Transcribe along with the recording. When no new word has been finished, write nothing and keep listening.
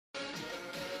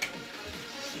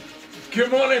Good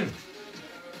morning.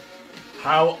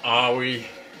 How are we?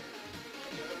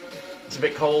 It's a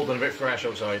bit cold and a bit fresh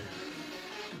outside.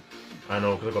 I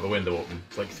know, because I've got the window open.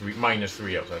 It's like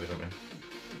 -3 outside or something.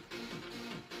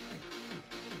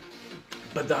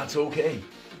 But that's okay.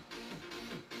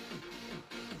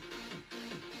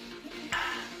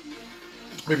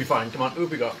 We'll be fine. Come on, who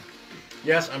have we got?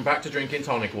 Yes, I'm back to drinking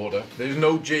tonic water. There's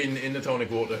no gin in the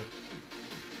tonic water.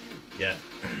 Yeah.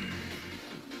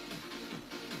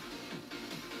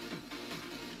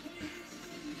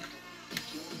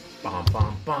 Bam,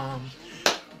 bam, bam.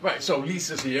 Right, so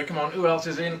Lisa's here. Come on, who else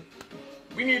is in?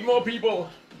 We need more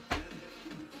people.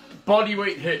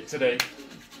 Bodyweight HIIT today.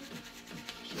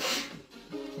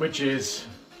 Which is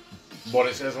what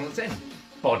it says on the tin.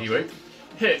 Bodyweight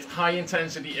HIIT, high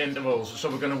intensity intervals. So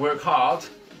we're going to work hard.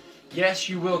 Yes,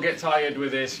 you will get tired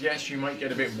with this. Yes, you might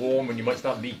get a bit warm and you might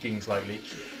start leaking slightly.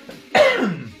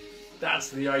 That's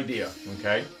the idea,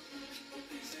 okay?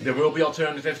 There will be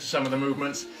alternatives to some of the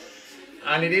movements.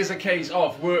 And it is a case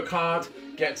of work hard,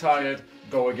 get tired,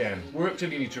 go again. Work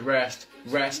till you need to rest,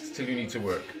 rest till you need to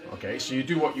work. Okay, so you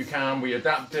do what you can, we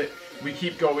adapt it, we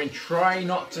keep going. Try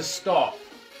not to stop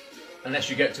unless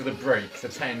you get to the break, the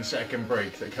 10-second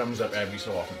break that comes up every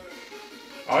so often.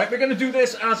 Alright, we're going to do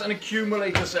this as an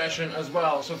accumulator session as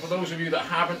well. So for those of you that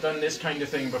haven't done this kind of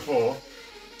thing before,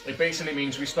 it basically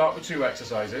means we start with 2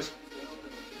 exercises.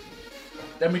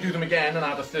 Then we do them again and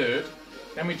add a 3rd.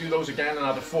 Then we do those again and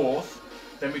add a 4th.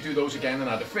 Then we do those again and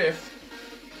add a 5th.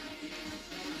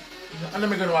 And then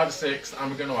we're going to add a 6th and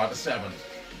we're going to add a 7th.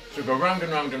 So we go round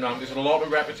and round and round. There's a lot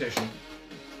of repetition.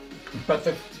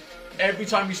 But every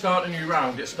time we start a new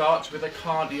round, it starts with a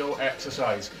cardio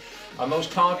exercise. And those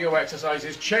cardio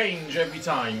exercises change every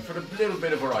time for a little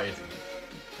bit of variety.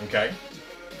 Okay?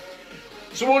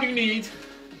 So all you need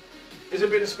is a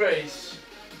bit of space.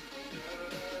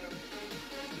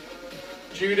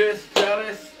 Judith,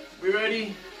 Dalith, we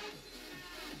ready?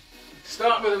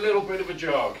 Start with a little bit of a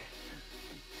jog.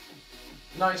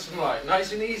 Nice and light,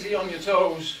 nice and easy on your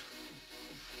toes.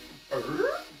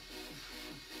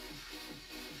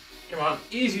 Come on,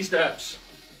 easy steps.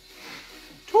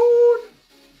 Toot.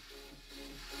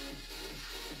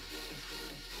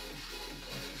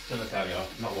 Turn the telly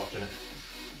off, not watching it.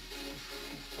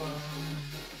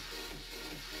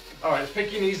 Alright, let's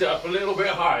pick your knees up a little bit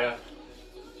higher.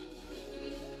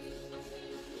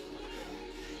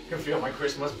 I can feel my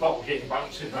Christmas bottle getting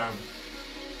bouncing around.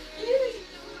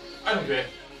 I don't care.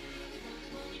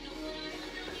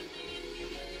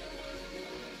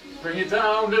 Bring it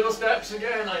down, little steps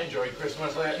again. I enjoyed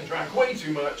Christmas. I hadn't drank way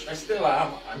too much. I still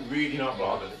am. I'm really not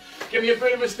bothered. Give me a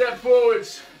bit of a step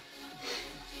forwards.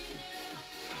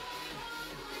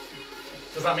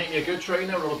 Does that make me a good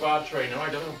trainer or a bad trainer? I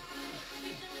don't know.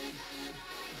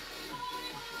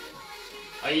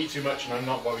 I eat too much and I'm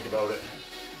not worried about it.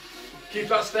 Keep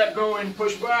that step going,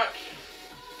 push back.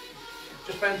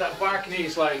 Just bend that back knee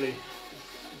slightly.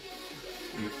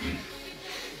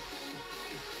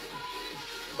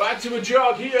 Back to a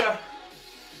jog here.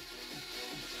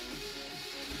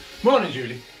 Morning,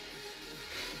 Julie.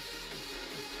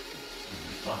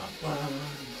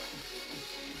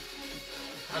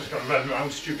 I just got to run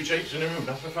around stupid shapes in the room,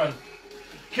 that's for fun.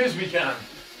 Because we can.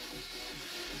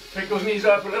 Pick those knees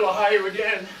up a little higher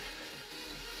again.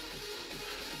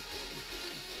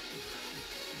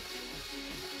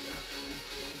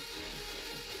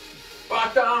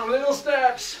 Back down, little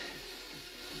steps.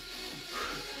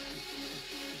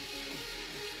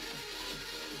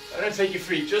 And then take your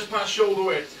feet just past shoulder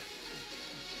width.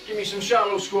 Give me some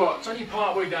shallow squats, only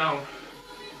part way down.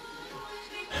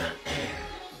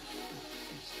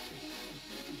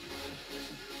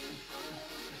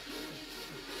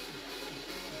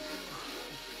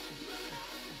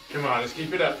 Come on, let's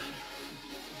keep it up.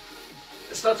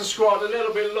 Let's start to squat a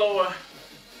little bit lower.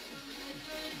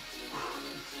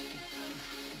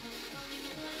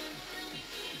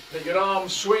 Let your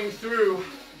arms swing through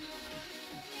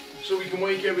so we can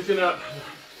wake everything up.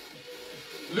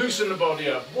 Loosen the body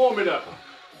up, warm it up.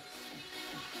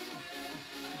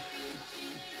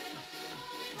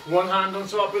 One hand on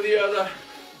top of the other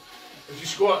as you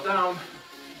squat down.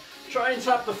 Try and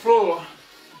tap the floor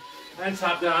and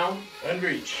tap down and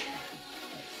reach.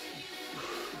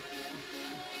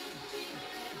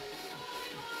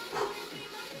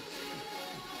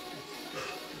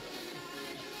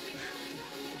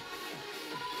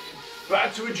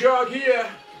 Back to a jog here.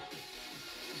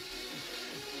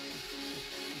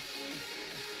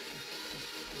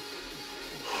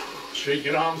 Shake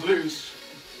your arms loose.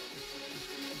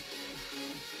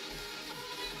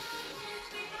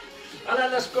 And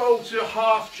then let's go to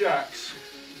half jacks.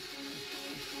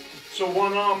 So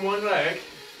one arm, one leg.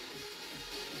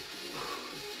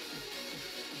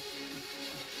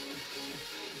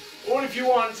 Or if you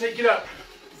want, take it up,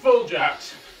 full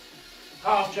jacks.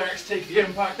 Half jacks, take the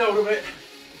impact out of it.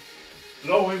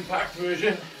 Low impact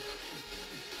version.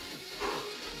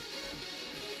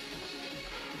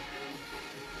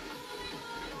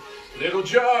 Little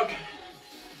jog.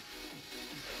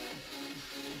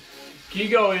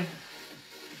 Keep going.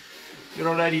 You're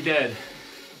already dead.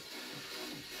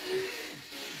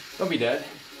 Don't be dead.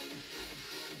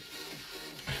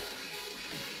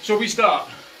 So we start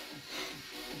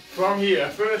from here.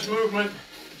 First movement,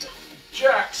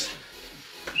 jacks.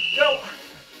 Go.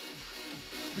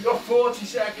 We got 40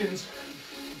 seconds.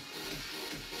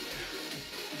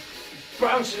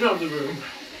 Bouncing out of the room.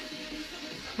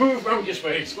 Move around your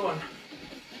space, go on.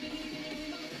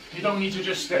 You don't need to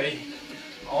just stay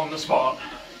on the spot.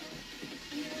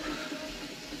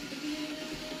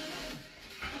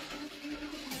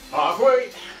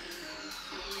 Halfway.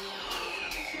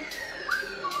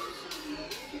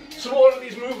 So all of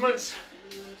these movements,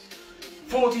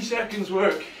 40 seconds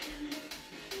work,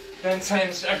 then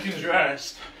 10 seconds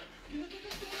rest.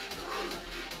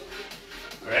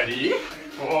 Ready?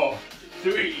 4,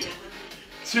 3,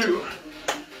 2,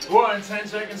 1, 10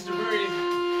 seconds to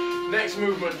breathe. Next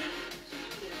movement.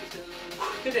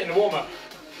 Did it in the warm-up.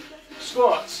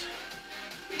 Squats.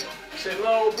 Sit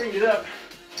low, bring it up.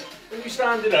 When you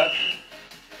stand it up,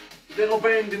 little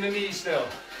bend in the knees still.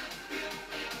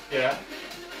 Yeah.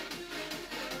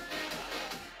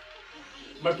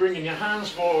 By bringing your hands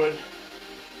forward,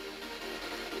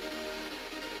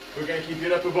 we're going to keep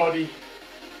your upper body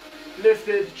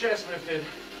lifted, chest lifted.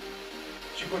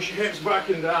 So you push your hips back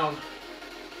and down.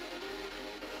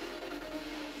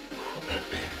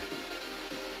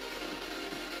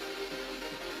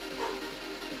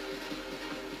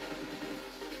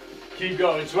 Keep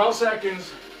going, 12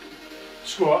 seconds.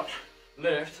 Squat,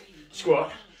 lift,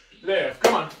 squat, lift.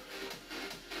 Come on.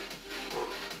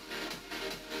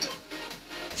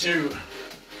 2,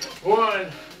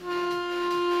 1.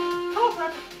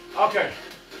 Okay.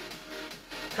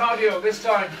 Cardio this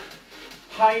time.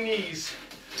 High knees,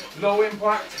 low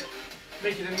impact.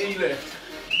 Make it a knee lift.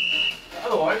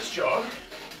 Otherwise, jog.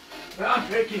 And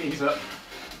pick your knees up.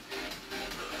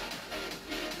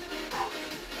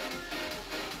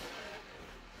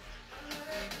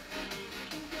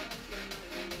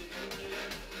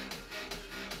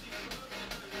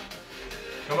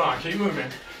 Come on, keep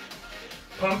moving.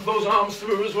 Pump those arms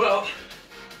through as well.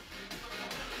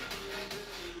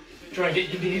 Try and get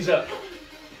your knees up.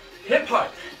 Hip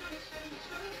height.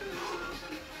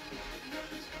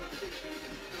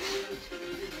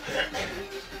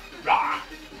 Rah.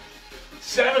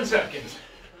 7 seconds.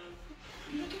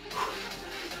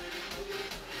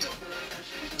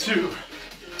 2,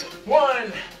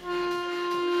 1.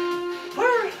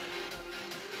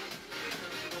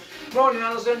 Morning,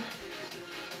 Alison.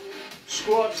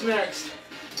 Squats next.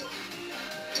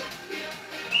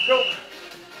 Go.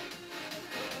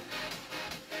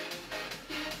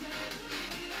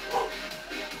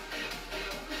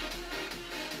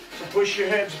 So push your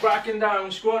hips back and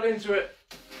down, squat into it.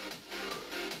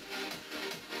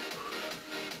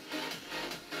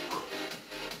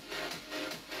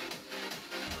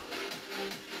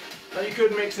 Now you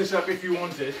could mix this up if you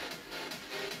wanted.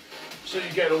 So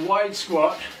you get a wide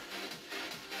squat,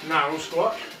 narrow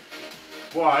squat,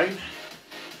 wide,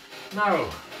 narrow.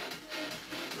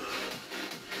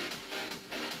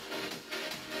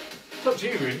 It's up to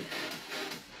you, really.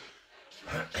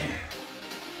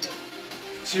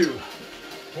 2,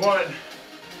 1.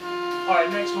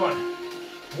 Alright, next one.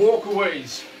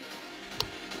 Walkaways.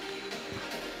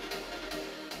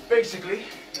 Basically,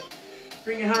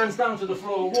 bring your hands down to the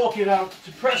floor, walk it out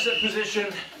to press up position,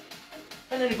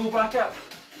 and then you go back up.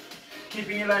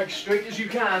 Keeping your legs straight as you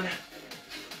can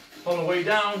on the way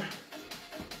down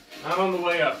and on the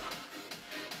way up.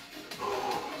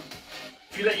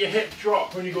 If you let your hip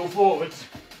drop when you go forwards,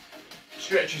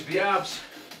 stretches the abs,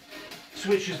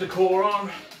 switches the core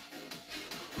on.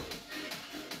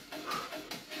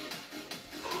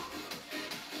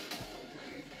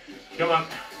 Come on.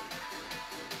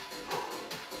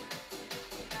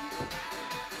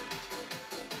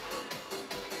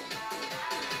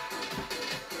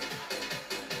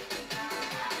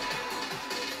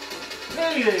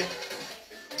 Nearly there.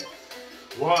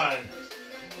 1.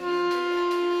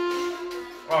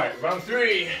 Alright, round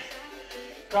 3.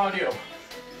 Cardio.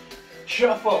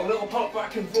 Shuffle, little pop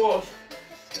back and forth.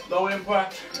 Low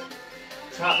impact.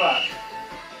 Tap back.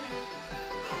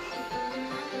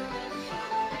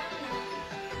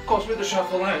 Of course, with the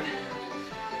shuffle then,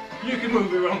 you can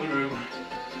move around the room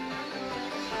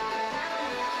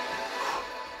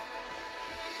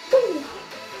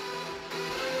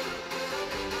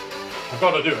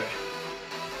got to do it.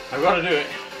 I've got to do it.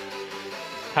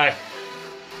 Hi.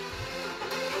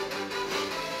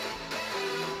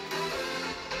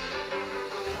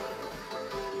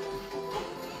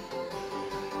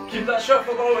 Keep that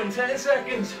shuffle going, 10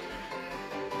 seconds.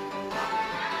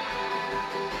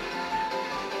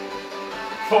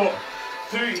 4,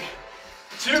 3,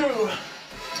 2.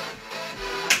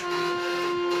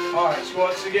 Alright,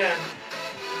 squats again.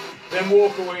 Then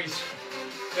walkaways.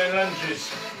 Then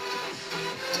lunges.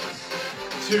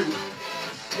 2,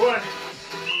 1.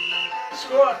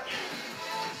 Squat.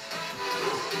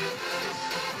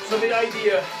 So the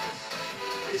idea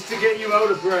is to get you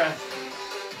out of breath.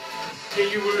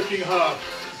 Get you working hard.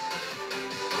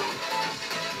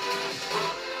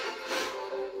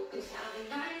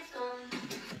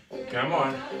 Come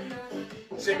on.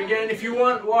 Same again if you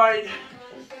want. Wide,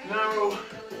 narrow,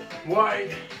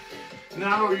 wide,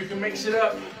 narrow. You can mix it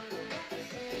up.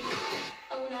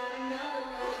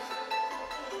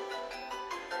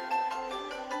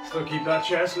 Still keep that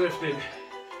chest lifted.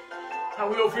 How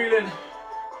we all feeling?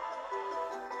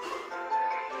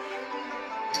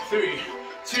 3,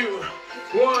 2,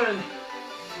 1.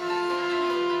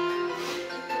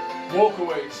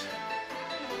 Walkaways.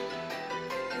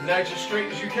 Legs as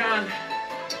straight as you can.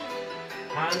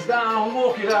 Hands down,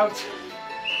 walk it out.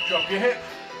 Drop your hip.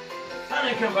 And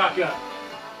then come back up.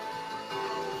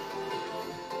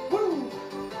 Woo!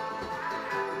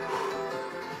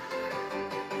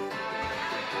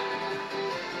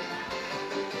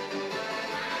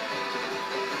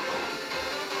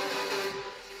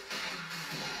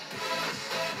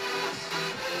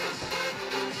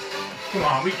 Come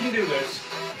on, we can do this.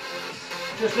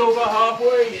 Just over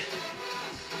halfway.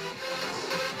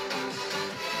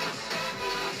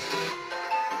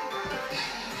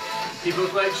 Keep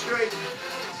those legs straight.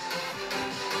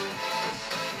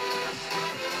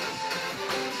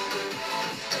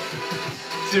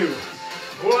 2,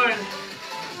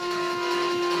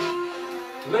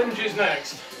 1. Lunges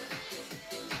next.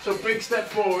 So big step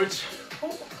forwards.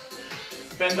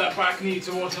 Bend that back knee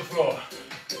towards the floor.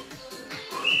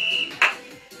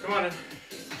 Come on in.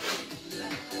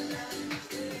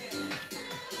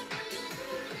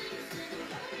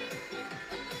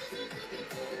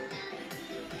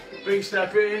 Big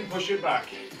step in, push it back.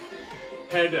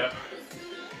 Head up.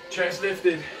 Chest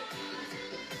lifted.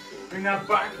 Bring that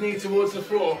back knee towards the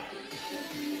floor.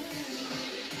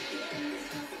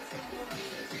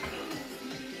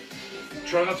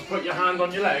 Try not to put your hand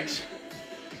on your legs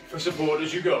for support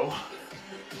as you go.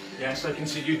 Yes, I can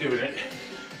see you doing it.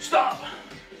 Stop!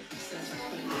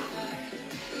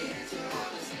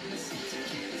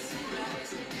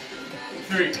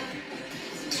 Three,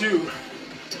 2,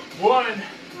 1.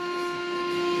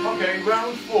 Okay,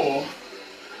 round 4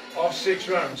 of 6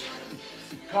 rounds.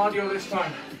 Cardio this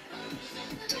time.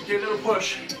 Give a little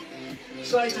push.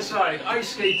 Side to side. Ice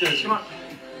skaters, come on.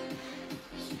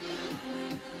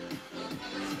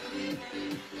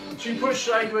 So you push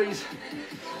sideways.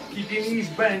 Keep your knees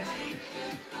bent.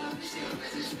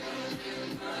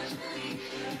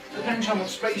 Depends how much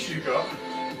space you've got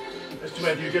as to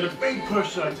whether you get a big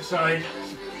push side to side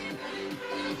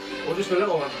or just a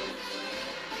little one.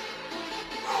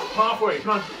 Halfway,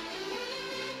 come on.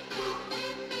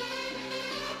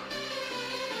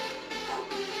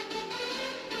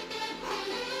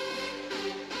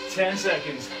 Ten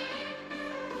seconds.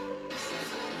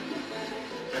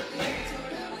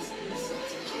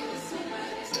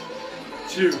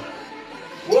 2,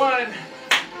 1.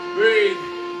 Breathe.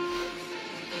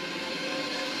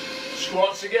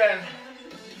 Squats again.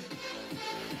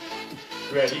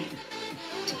 Ready?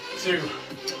 2,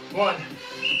 1.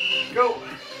 Go.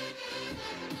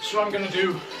 So I'm going to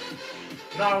do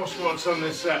narrow squats on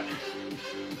this set.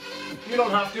 You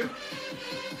don't have to.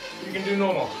 You can do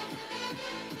normal,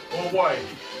 or wide,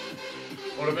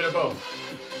 or a bit of both.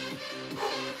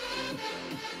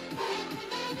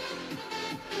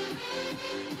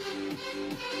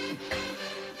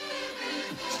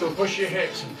 Still push your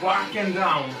hips back and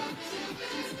down.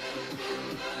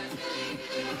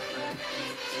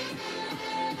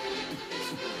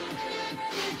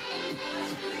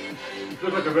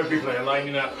 Look like a rugby player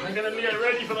lining up. I'm gonna get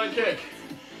ready for that kick.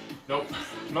 Nope,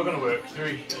 not gonna work.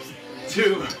 3,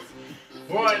 2,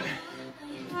 1.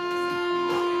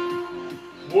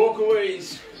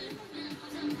 Walkaways.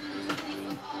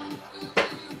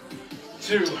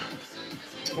 2,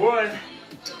 1.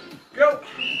 Go.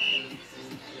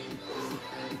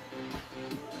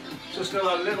 So still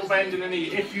a little bend in the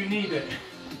knee if you need it.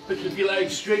 But keep your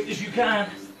legs straight as you can.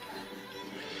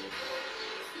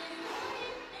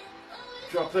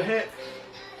 Drop the hip,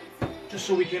 just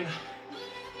so we can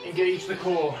engage the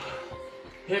core.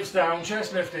 Hips down,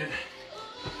 chest lifted.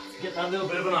 Get that little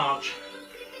bit of an arch.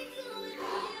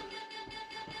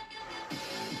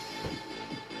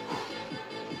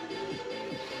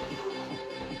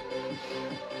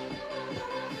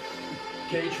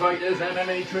 Cage fighters,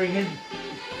 MMA training.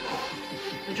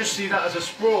 And just see that as a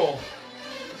sprawl.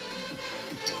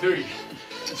 3,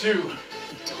 2,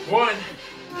 1.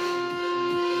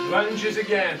 Lunges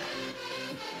again.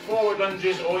 Forward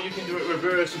lunges, or you can do it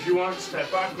reverse if you want.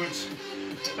 Step backwards.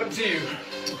 Up to you.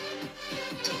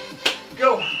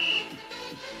 Go.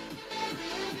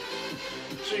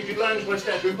 So you can lunge by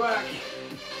stepping back,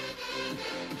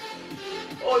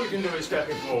 or you can do it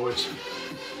stepping forwards.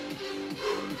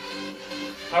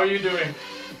 How are you doing?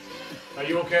 Are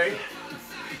you okay?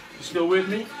 You still with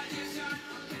me?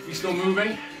 You still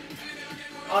moving?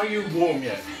 Are you warm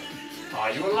yet?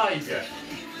 Are you alive yet?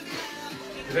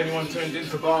 Has anyone turned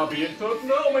into Barbie and thought,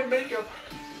 no, my makeup,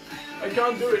 I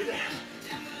can't do it.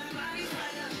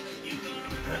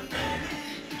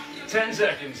 10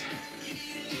 seconds.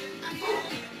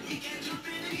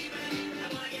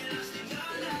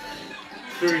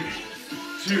 Three,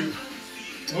 2,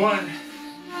 1.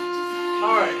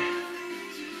 All right,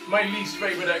 my least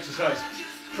favorite exercise,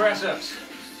 press ups.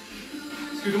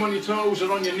 Do them on your toes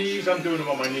or on your knees. I'm doing them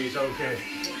on my knees, okay.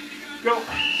 Go.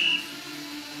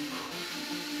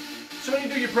 So when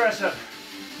you do your press up,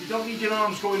 you don't need your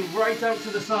arms going right out to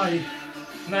the side,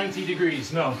 90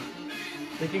 degrees, no.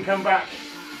 They can come back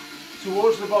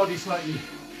towards the body slightly.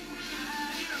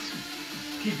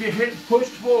 Keep your hip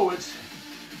pushed forwards,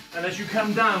 and as you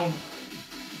come down,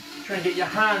 try and get your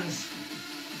hands,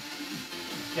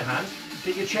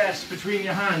 get your chest between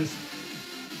your hands.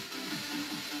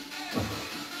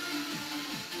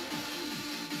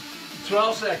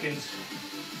 "12 seconds.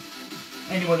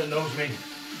 Anyone that knows me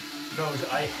knows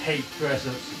I hate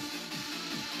press-ups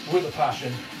with a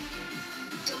passion.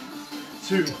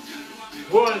 2,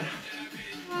 1.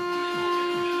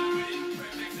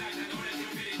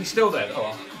 He's still dead.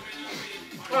 Oh.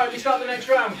 Alright, we start the next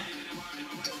round.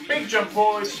 Big jump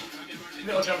forwards,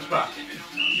 little jumps back.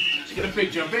 So get a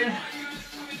big jump in,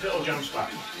 little jumps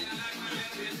back.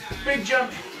 Big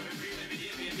jump,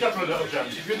 couple of little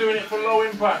jumps. If you're doing it for low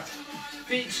impact,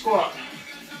 deep squat,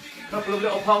 couple of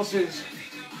little pulses,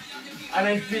 and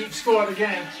then deep squat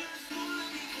again.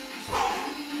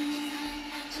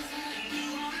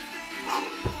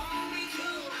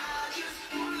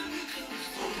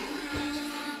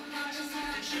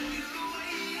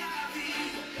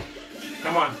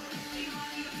 Come on.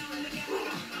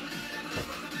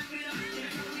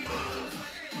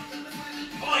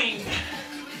 Boing.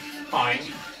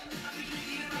 Boing.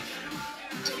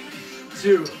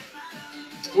 2,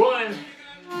 1.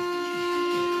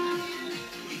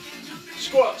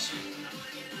 Squats.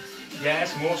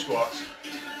 Yes, more squats.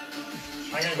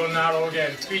 I'm going to go narrow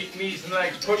again. Feet, knees and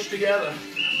legs pushed together.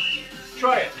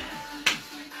 Try it.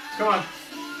 Come on.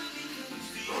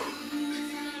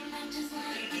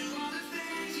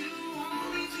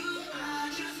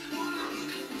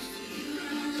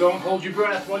 Don't hold your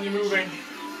breath while you're moving.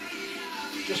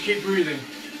 Just keep breathing.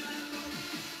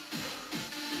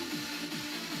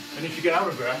 And if you get out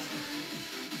of breath,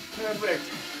 perfect.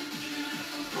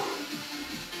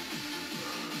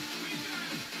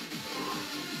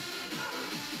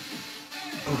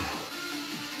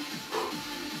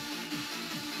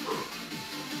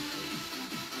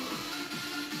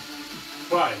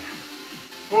 Five,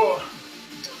 4,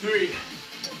 3,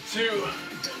 2,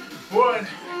 1.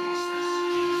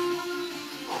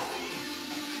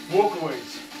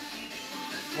 Walkaways.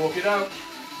 Walk it out.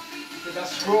 Get that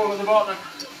scroll at the bottom.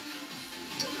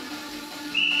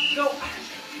 Go.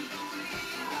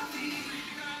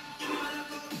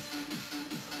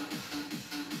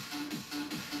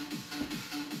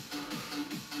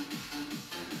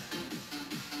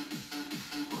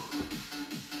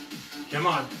 Come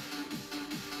on.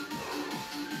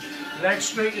 Legs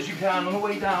straight as you can on the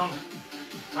way down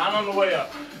and on the way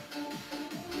up.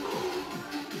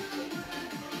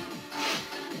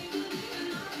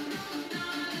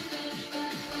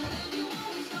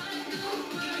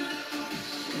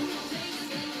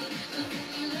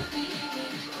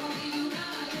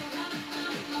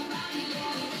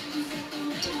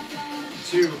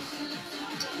 Two,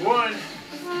 1.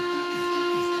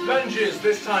 Lunges,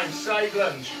 this time side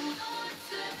lunge.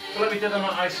 So let me get on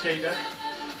my ice skater.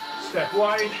 Step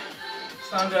wide,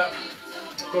 stand up,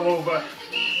 go over,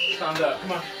 stand up.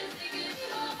 Come on.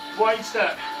 Wide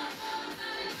step.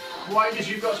 Wide as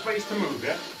you've got space to move,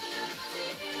 yeah?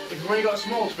 If you've only got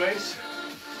small space,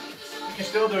 you can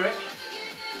still do it.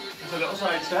 It's a little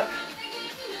side step,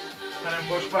 and then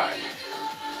push back.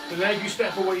 The leg you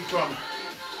step away from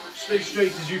Stay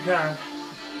straight as you can.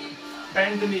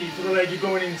 Bend the knee for the leg you're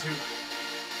going into.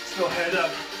 Still head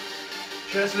up.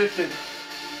 Chest lifted.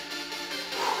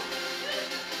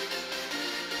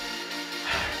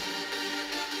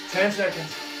 10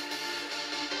 seconds.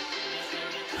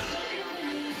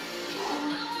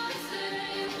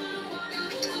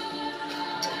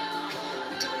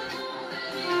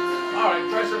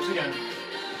 Alright, press ups again.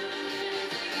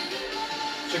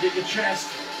 So get your chest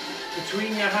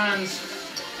between your hands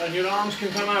and your arms can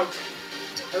come out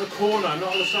at the corner, not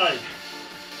on the side.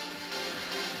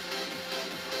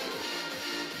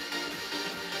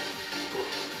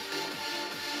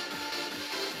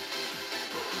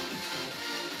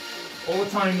 All the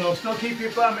time though, still keep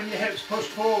your bum and your hips pushed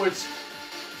forwards.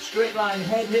 Straight line,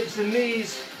 head, hips and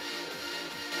knees.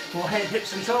 Or head,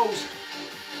 hips and toes.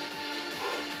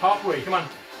 Halfway, come on.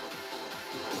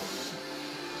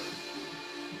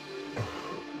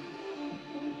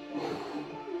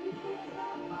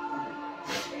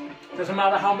 Doesn't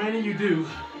matter how many you do,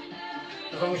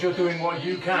 as long as you're doing what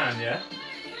you can, yeah?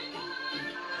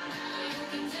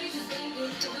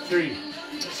 3,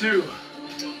 2,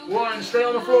 1, stay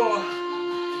on the floor.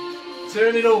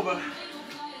 Turn it over.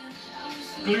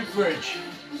 Glute bridge.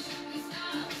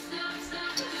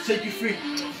 Take your feet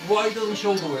wider than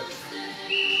shoulder width.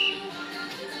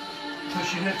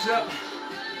 Push your hips up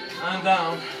and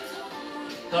down.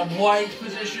 That wide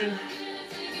position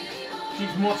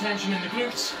keeps more tension in the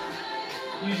glutes.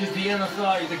 Uses the inner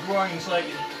thigh to grind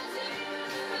slightly.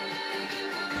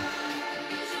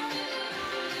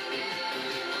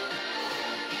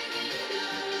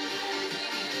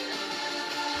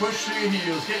 Push through your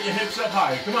heels, get your hips up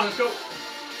high. Come on, let's go.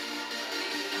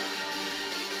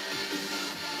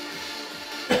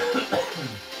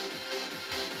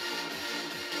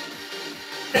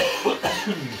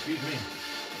 Excuse me.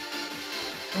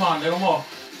 Come on, a little more.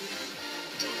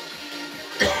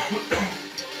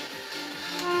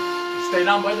 Stay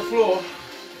down by the floor.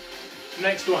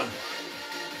 Next one.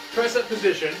 Press up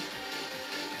position.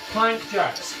 Plank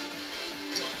jacks.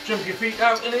 Jump your feet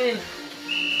out and in.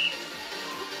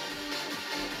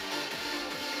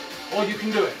 Or you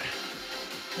can do it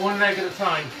one leg at a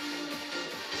time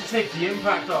to take the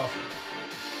impact off.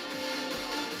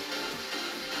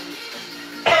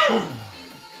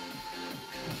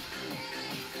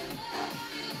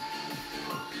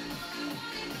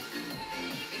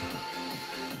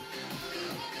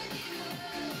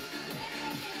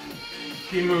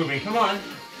 Keep moving, come on.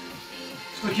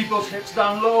 Just gonna keep those hips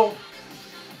down low.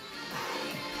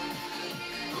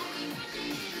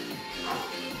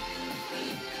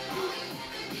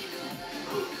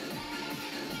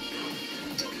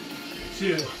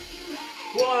 Two,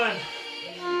 one.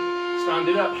 Stand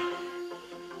it up.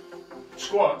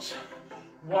 Squats,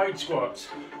 wide squats.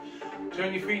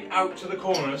 Turn your feet out to the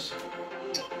corners.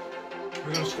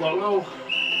 We're gonna squat low,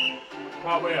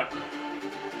 part way up.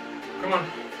 Come on.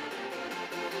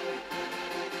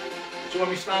 So when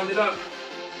we stand it up,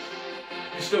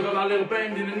 you still got that little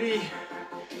bend in the knee.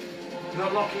 You're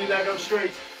not locking your leg out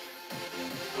straight.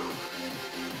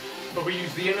 But we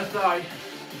use the inner thigh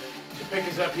to pick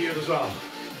us up here as well.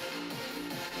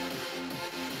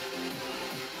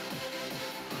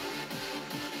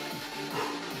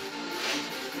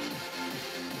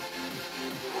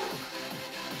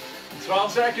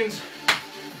 "12 seconds.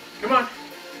 Come on.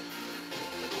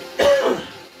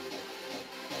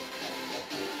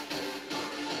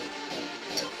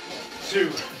 Two,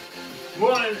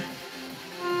 one.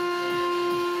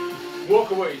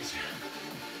 Walkaways.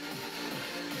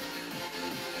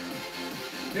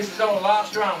 This is our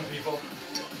last round, people.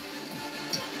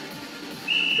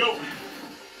 Go.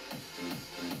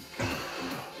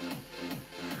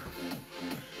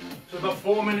 So about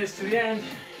 4 minutes to the end.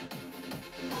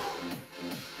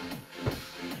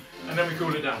 And then we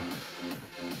cool it down.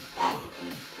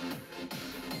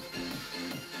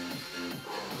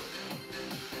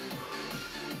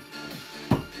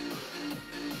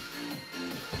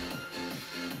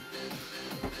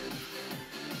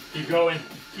 Keep going,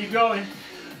 keep going.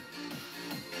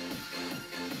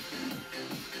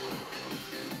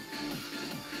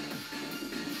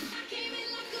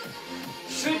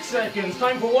 Six seconds,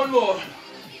 time for one more.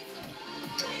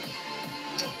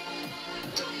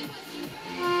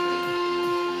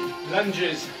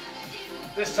 Lunges.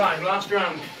 This time, last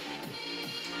round.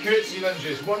 Curtsy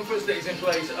lunges. One foot stays in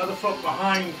place, other foot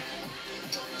behind.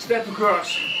 Step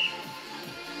across.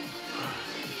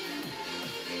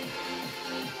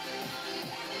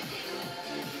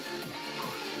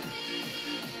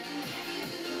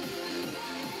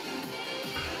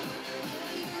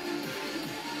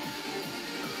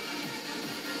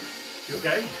 You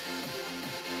okay?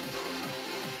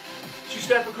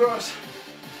 step across,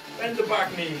 bend the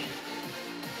back knee,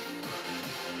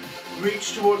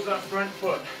 reach towards that front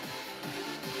foot.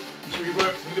 So we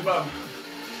work through the bum.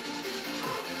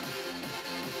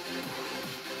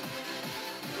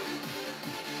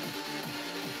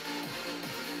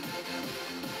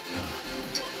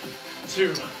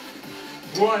 Two,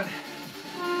 one,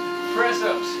 press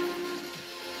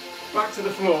ups, back to the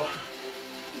floor.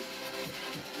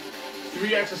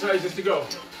 3 exercises to go.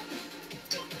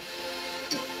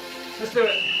 Let's do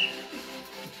it.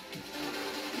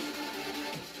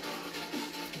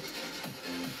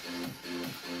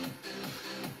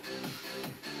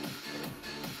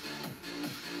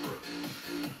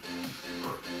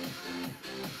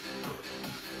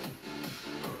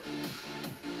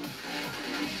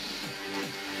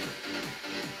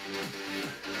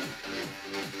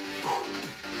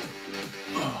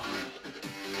 Oh.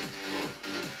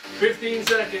 15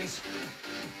 seconds.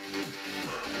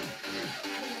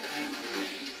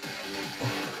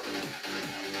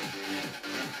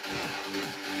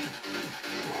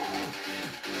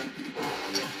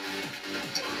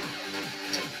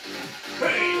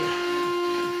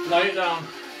 Lie it down.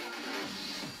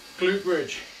 Glute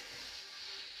bridge.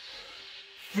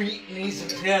 Feet, knees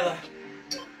together.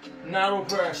 Narrow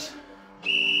press.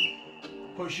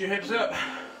 Push your hips up.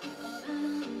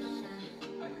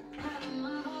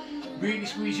 Really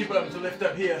squeeze your bum to lift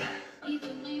up here.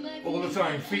 All the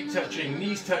time. Feet touching,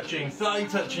 knees touching, thigh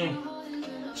touching.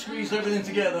 Squeeze everything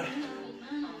together.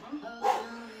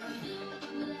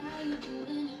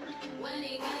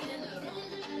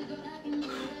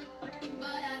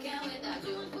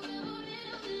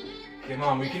 Come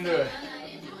on, we can do it.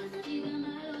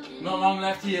 Not long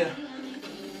left here.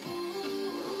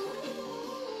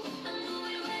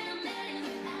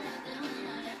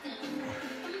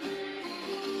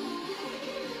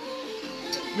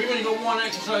 We've only got 1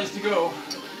 exercise to go,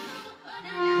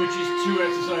 which is 2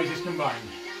 exercises combined.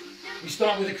 We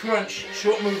start with a crunch,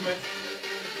 short movement,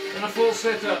 and a full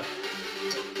sit-up.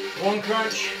 1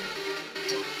 crunch,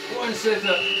 1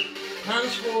 sit-up.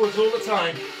 Hands forwards all the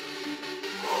time.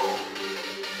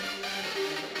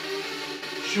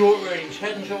 Short range,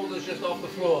 head and shoulders just off the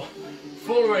floor.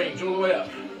 Full range all the way up.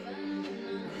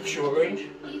 Short range.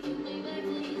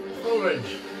 Full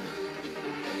range.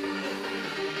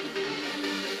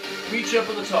 Reach up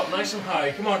at the top, nice and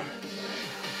high. Come on.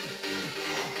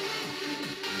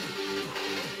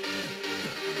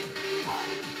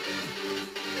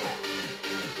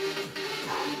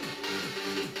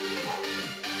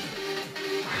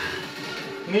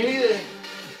 Nearly there.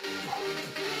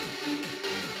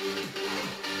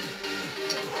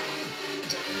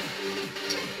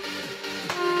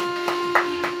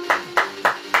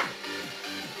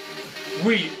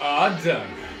 We are done.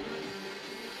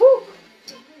 Woo!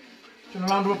 Give a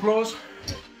round of applause.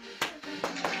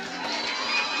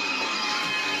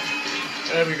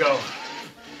 There we go.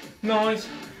 Nice.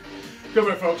 Good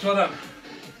work, folks. Well done.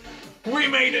 We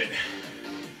made it.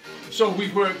 So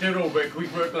we've worked aerobic,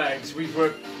 we've worked legs, we've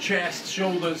worked chest,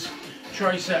 shoulders,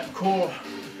 tricep, core.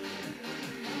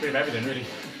 Bit of everything, really.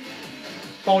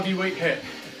 Body weight HIIT.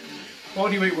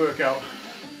 Body weight workout.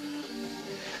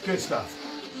 Good stuff.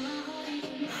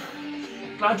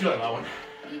 Glad you like that one.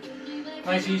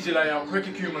 Nice easy layout, quick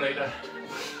accumulator.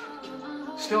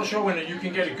 Still showing that you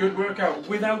can get a good workout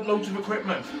without loads of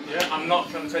equipment. Yeah, I'm not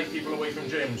trying to take people away from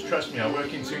gyms, trust me, I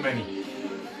work in too many.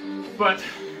 But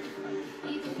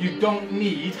you don't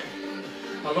need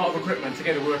a lot of equipment to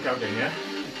get a workout in, yeah?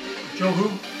 Joe who?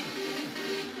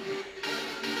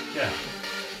 Yeah,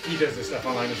 he does this stuff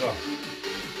online as well.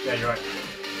 Yeah, you're right.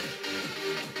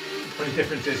 Only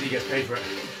difference is he gets paid for it.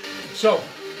 So,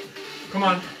 come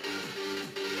on,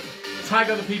 tag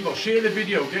other people, share the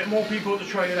video, get more people to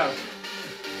try it out.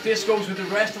 This goes with the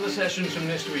rest of the sessions from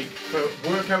this week for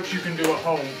workouts you can do at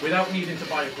home without needing to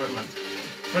buy equipment.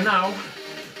 For now,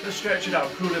 let's stretch it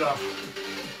out, cool it off.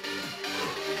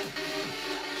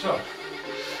 So,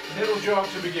 little jog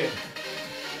to begin.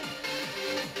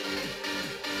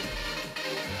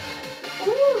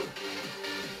 Woo!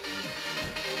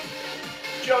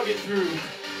 Jog it through.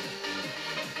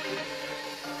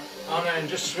 And then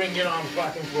just swing your arms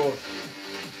back and forth.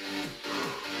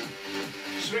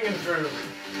 Swinging through.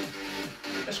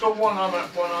 Let's go one arm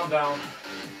up, one arm down.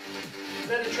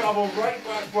 Let it travel right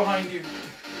back behind you.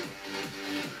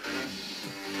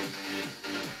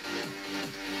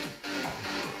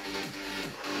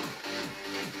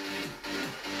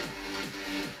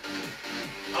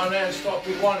 And then stop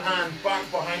with one hand back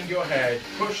behind your head.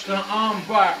 Push the arm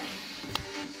back.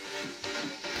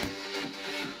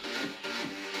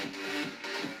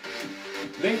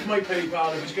 Link my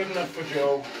PayPal if it's good enough for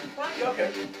Joe. you're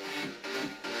okay.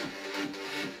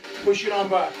 Push your arm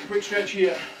back, quick stretch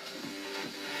here.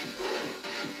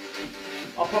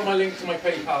 I'll put my link to my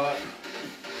PayPal up.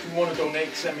 If you want to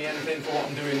donate, send me anything for what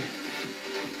I'm doing.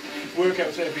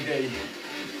 Workouts every day.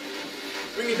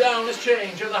 Bring it down, let's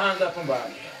change. Other hand up and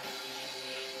back.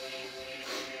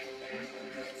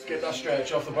 Let's get that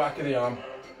stretch off the back of the arm.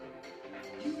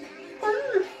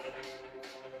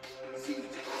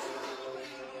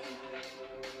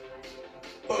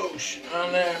 Push,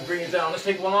 and then bring it down. Let's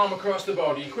take one arm across the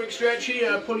body. Quick stretch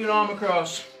here, pull your arm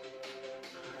across.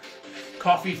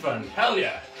 Coffee fun, hell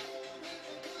yeah.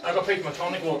 I got to pick my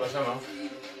tonic water somehow.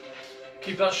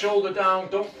 Keep that shoulder down,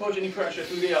 don't put any pressure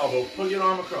through the elbow. Pull your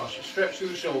arm across, stretch through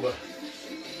the shoulder.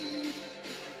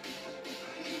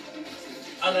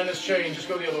 And then let's change, let's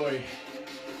go the other way.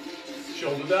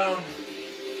 Shoulder down.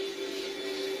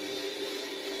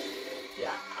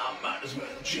 Yeah, I might as well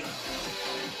jump.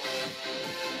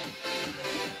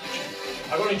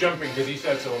 I'm only jumping because he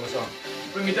said so on the song.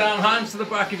 Bring it down, hands to the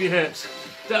back of your hips.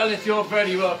 Deadlift, you're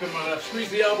very welcome, my love. Squeeze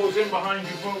the elbows in behind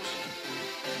you, folks.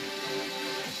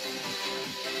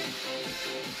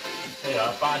 There you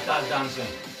are, bad dad dancing.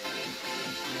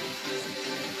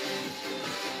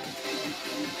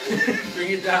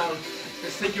 Bring it down.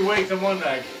 Let's take your weight on one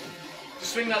leg.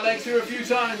 Just swing that leg through a few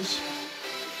times.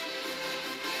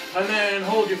 And then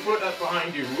hold your foot up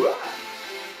behind you.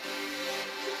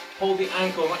 Hold the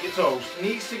ankle, not your toes.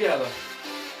 Knees together.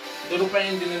 Little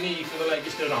bend in the knee for the leg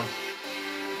you stood on.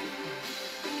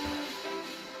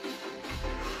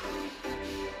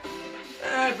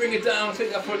 And bring it down,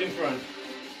 take that foot in front.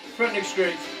 Front leg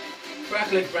straight,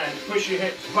 back leg bend. Push your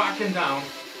hips back and down.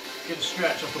 Get a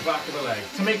stretch off the back of the leg.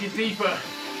 To make it deeper,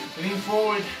 lean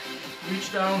forward,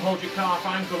 reach down, hold your calf,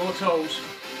 ankle or toes.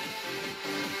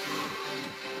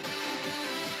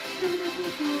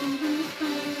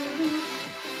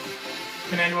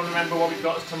 Can anyone remember what we've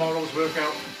got as tomorrow's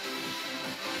workout?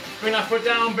 Bring that foot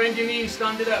down, bend your knees,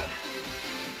 stand it up.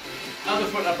 Other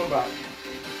foot up and back.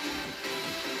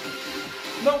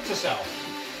 Note to self,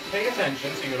 pay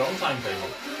attention to your own timetable.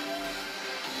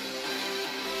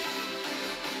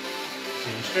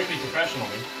 See, you're strictly professional,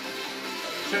 me.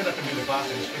 Turn up and do the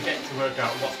classes, forget to work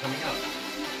out what's coming up.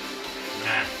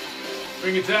 Nah.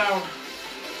 Bring it down,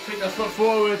 take that foot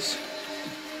forwards.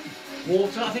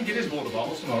 Water, I think it is water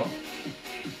bottles tomorrow.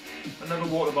 Another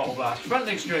water bottle blast. Front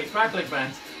leg straight, back leg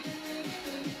bent.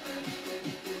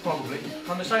 Probably.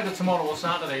 On the side of tomorrow or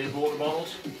Saturday is water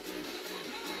bottles.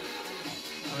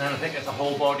 And then I think there's a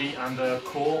whole body and a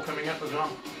core coming up as well.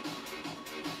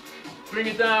 Bring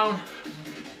it down.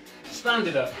 Stand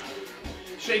it up.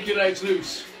 Shake your legs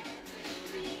loose.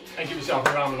 And give yourself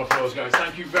a round of applause, guys.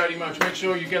 Thank you very much. Make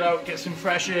sure you get out, get some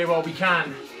fresh air while we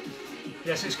can.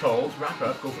 Yes, it's cold. Wrap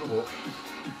up, go for a walk.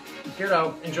 Get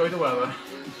out, enjoy the weather.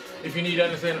 If you need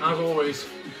anything, as always,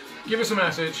 give us a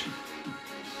message.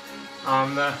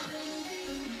 And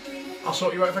I'll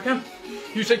sort you out if I can.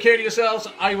 You take care of yourselves.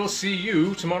 I will see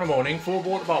you tomorrow morning for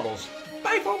water bottles.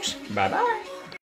 Bye, folks. Bye-bye.